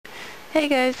Hey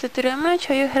guys, so today I'm going to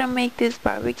show you how to make this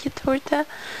barbecue torta,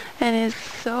 and it's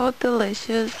so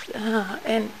delicious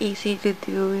and easy to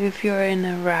do if you're in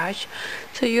a rush.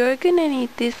 So you're gonna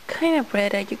need this kind of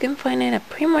bread that you can find in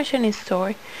pretty much any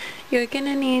store. You're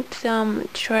gonna need some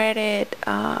shredded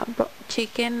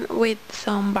chicken with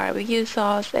some barbecue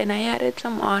sauce, and I added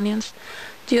some onions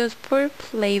just for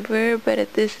flavor,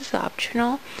 but this is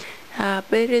optional.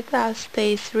 But it does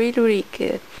taste really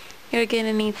good. You're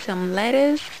gonna need some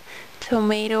lettuce,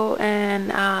 tomato, and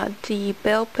the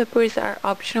bell peppers are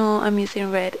optional. I'm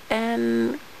using red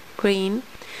and green.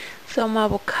 Some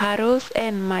avocados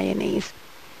and mayonnaise.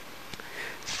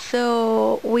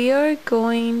 So we are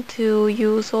going to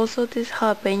use also this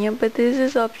jalapeno, but this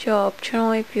is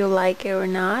optional if you like it or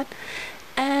not.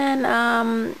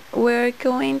 And we're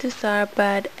going to start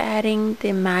by adding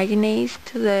the mayonnaise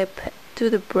to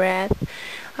the bread.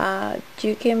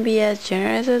 You can be as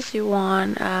generous as you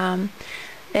want.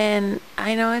 And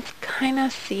I know it's kind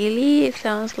of silly. It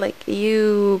sounds like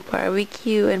you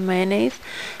barbecue and mayonnaise,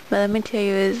 but let me tell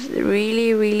you, it's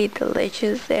really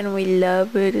delicious, and we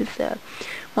love it. It's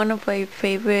one of my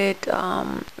favorite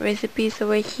recipes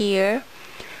over here.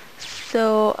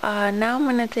 So now I'm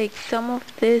gonna take some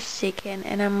of this chicken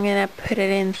and I'm gonna put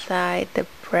it inside the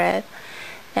bread,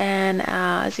 and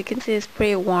as you can see, it's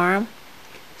pretty warm,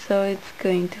 so it's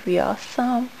going to be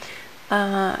awesome.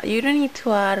 You don't need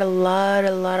to add a lot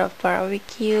of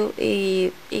barbecue.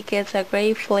 It gets a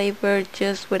great flavor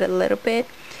just with a little bit.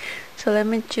 So let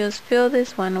me just fill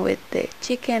this one with the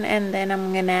chicken, and then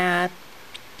I'm gonna add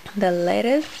the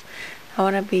lettuce. I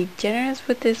want to be generous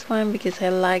with this one because I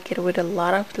like it with a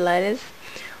lot of lettuce.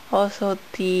 Also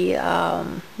the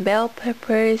bell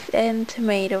peppers and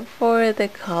tomato for the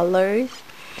colors.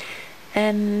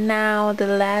 And now the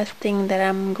last thing that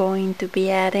I'm going to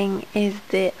be adding is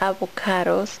the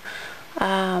avocados.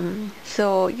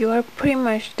 So you are pretty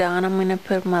much done. I'm gonna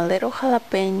put my little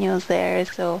jalapenos there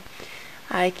so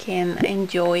I can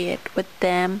enjoy it with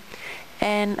them.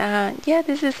 And yeah,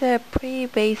 this is a pretty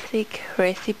basic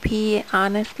recipe.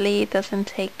 Honestly, it doesn't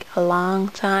take a long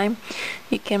time.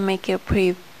 You can make it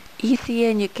pretty easy,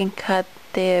 and you can cut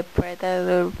the bread a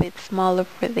little bit smaller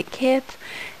for the kids,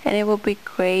 and it will be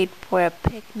great for a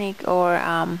picnic or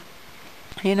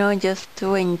you know, just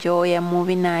to enjoy a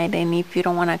movie night, and if you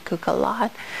don't want to cook a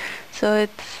lot. So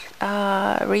it's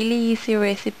a really easy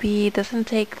recipe. It doesn't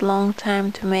take long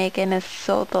time to make, and it's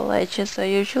so delicious, so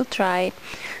you should try it.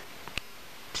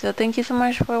 So thank you so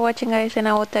much for watching, guys, and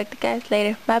I will talk to you guys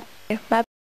later. Bye.